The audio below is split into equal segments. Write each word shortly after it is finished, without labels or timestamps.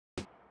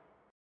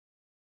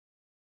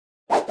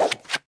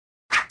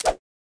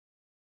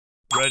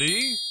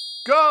Ready,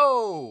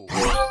 go!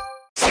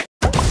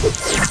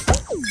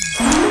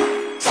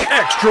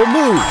 Extra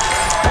move!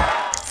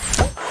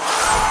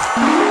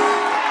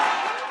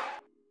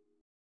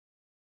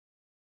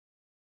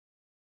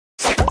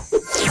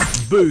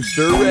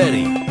 Booster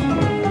ready!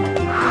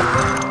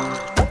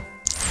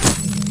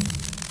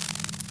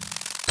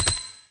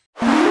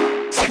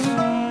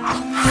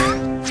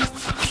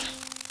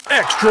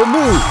 Extra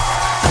move!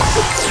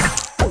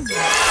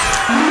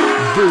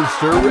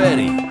 Booster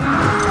ready!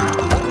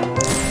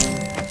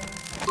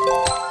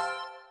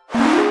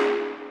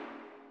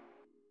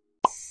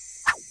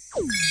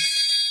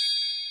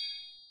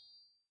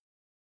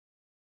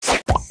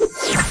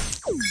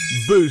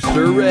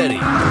 Booster ready!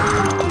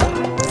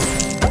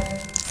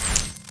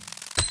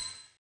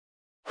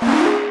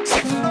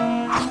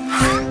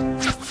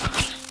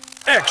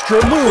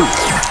 Extra move!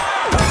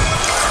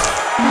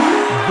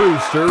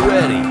 Booster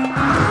ready!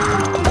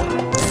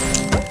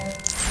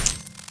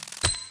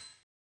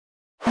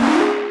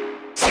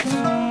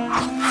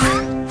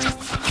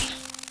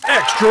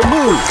 Extra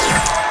move!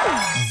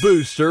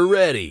 Booster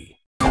ready!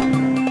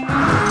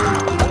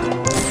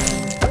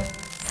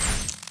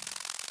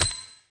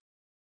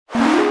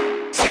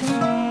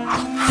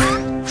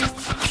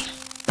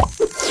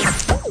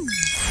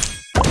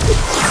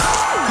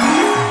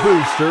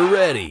 Booster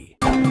ready!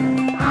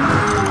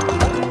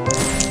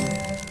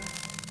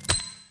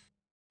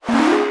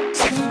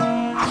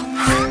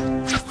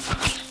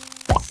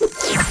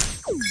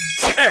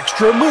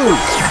 Extra move!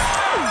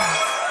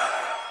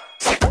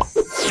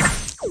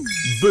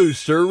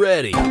 Booster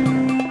ready!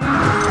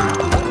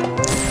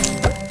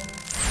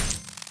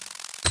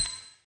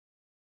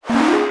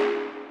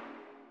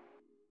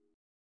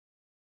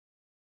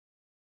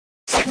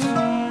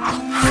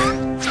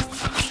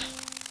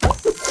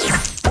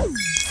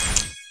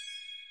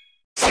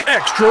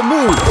 Extra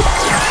move!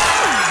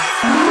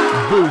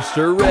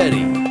 Booster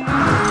ready!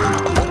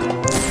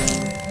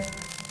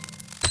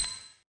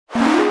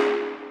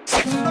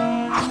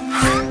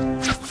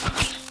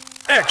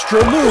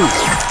 Extra move!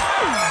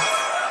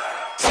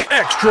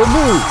 Extra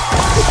move!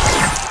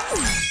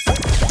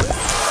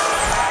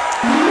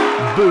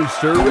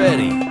 Booster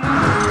ready!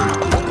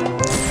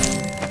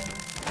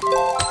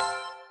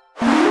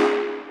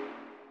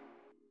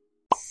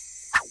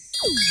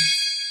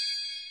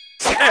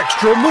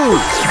 Extra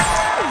move!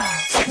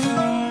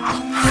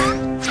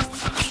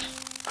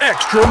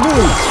 Extra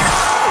move!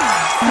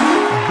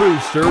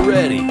 Booster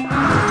ready!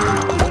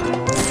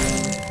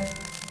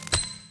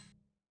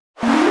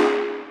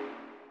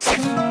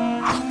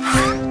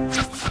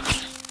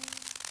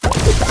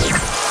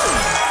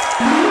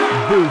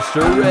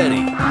 Booster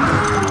ready!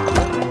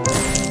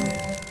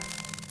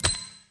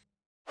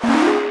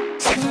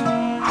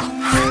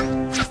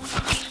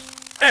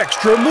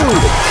 Extra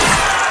move!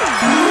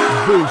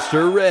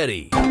 Booster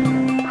ready!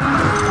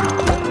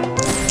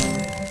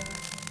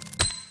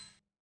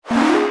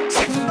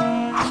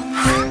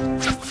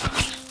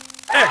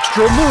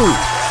 Extra move!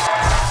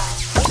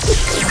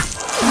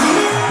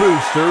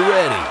 Booster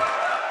ready!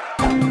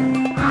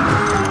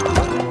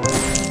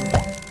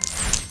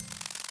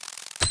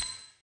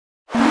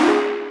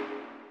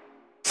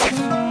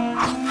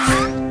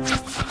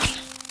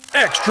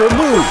 Extra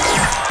move!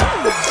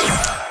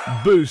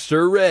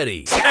 Booster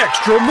ready!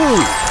 Extra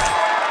move!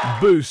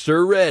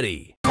 Booster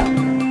ready!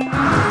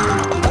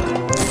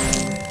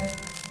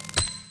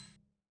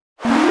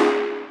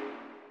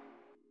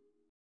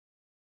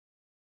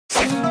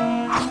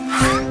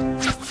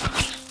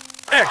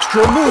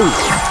 Extra move!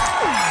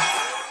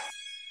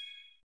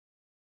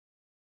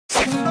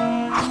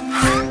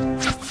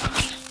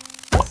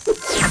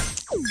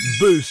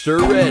 Booster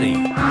ready!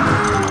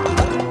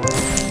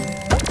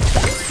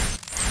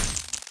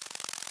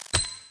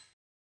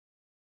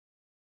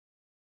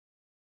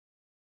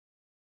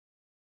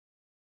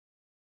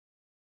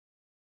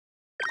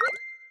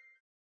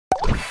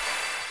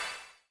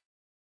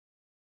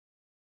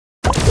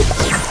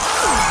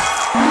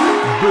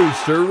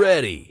 Booster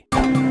ready!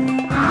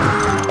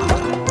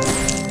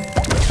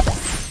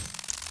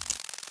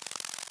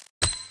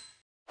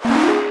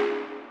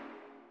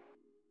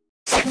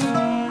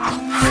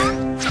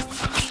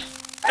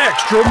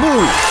 Extra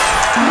move!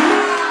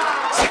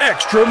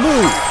 Extra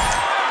move!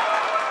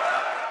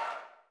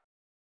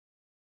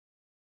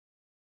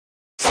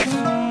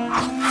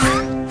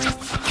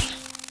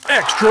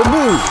 Extra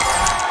move!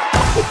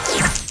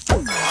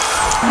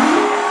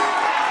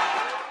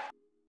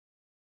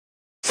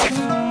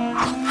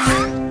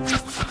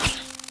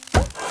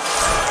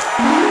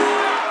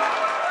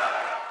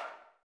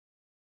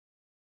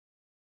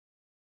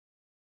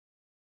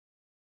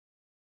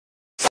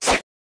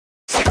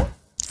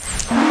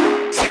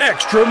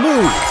 Extra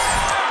move!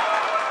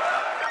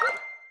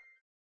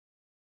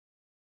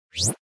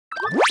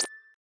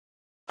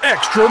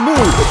 Extra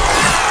move!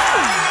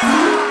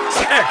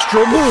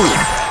 Extra move!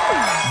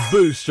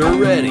 Booster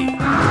ready!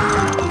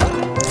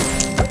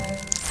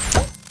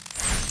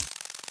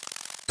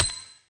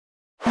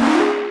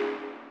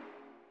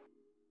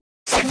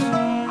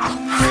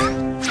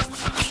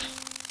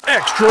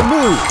 Extra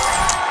move!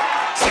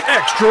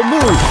 Extra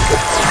move.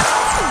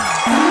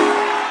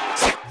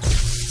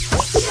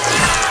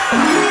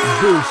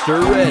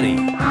 Booster ready.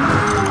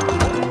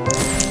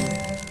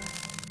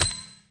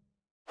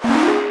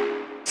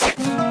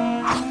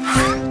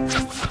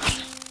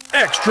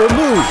 Extra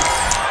move.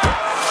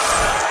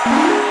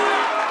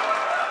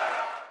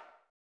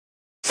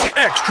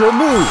 Extra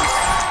move.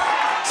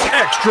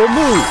 Extra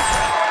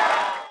move.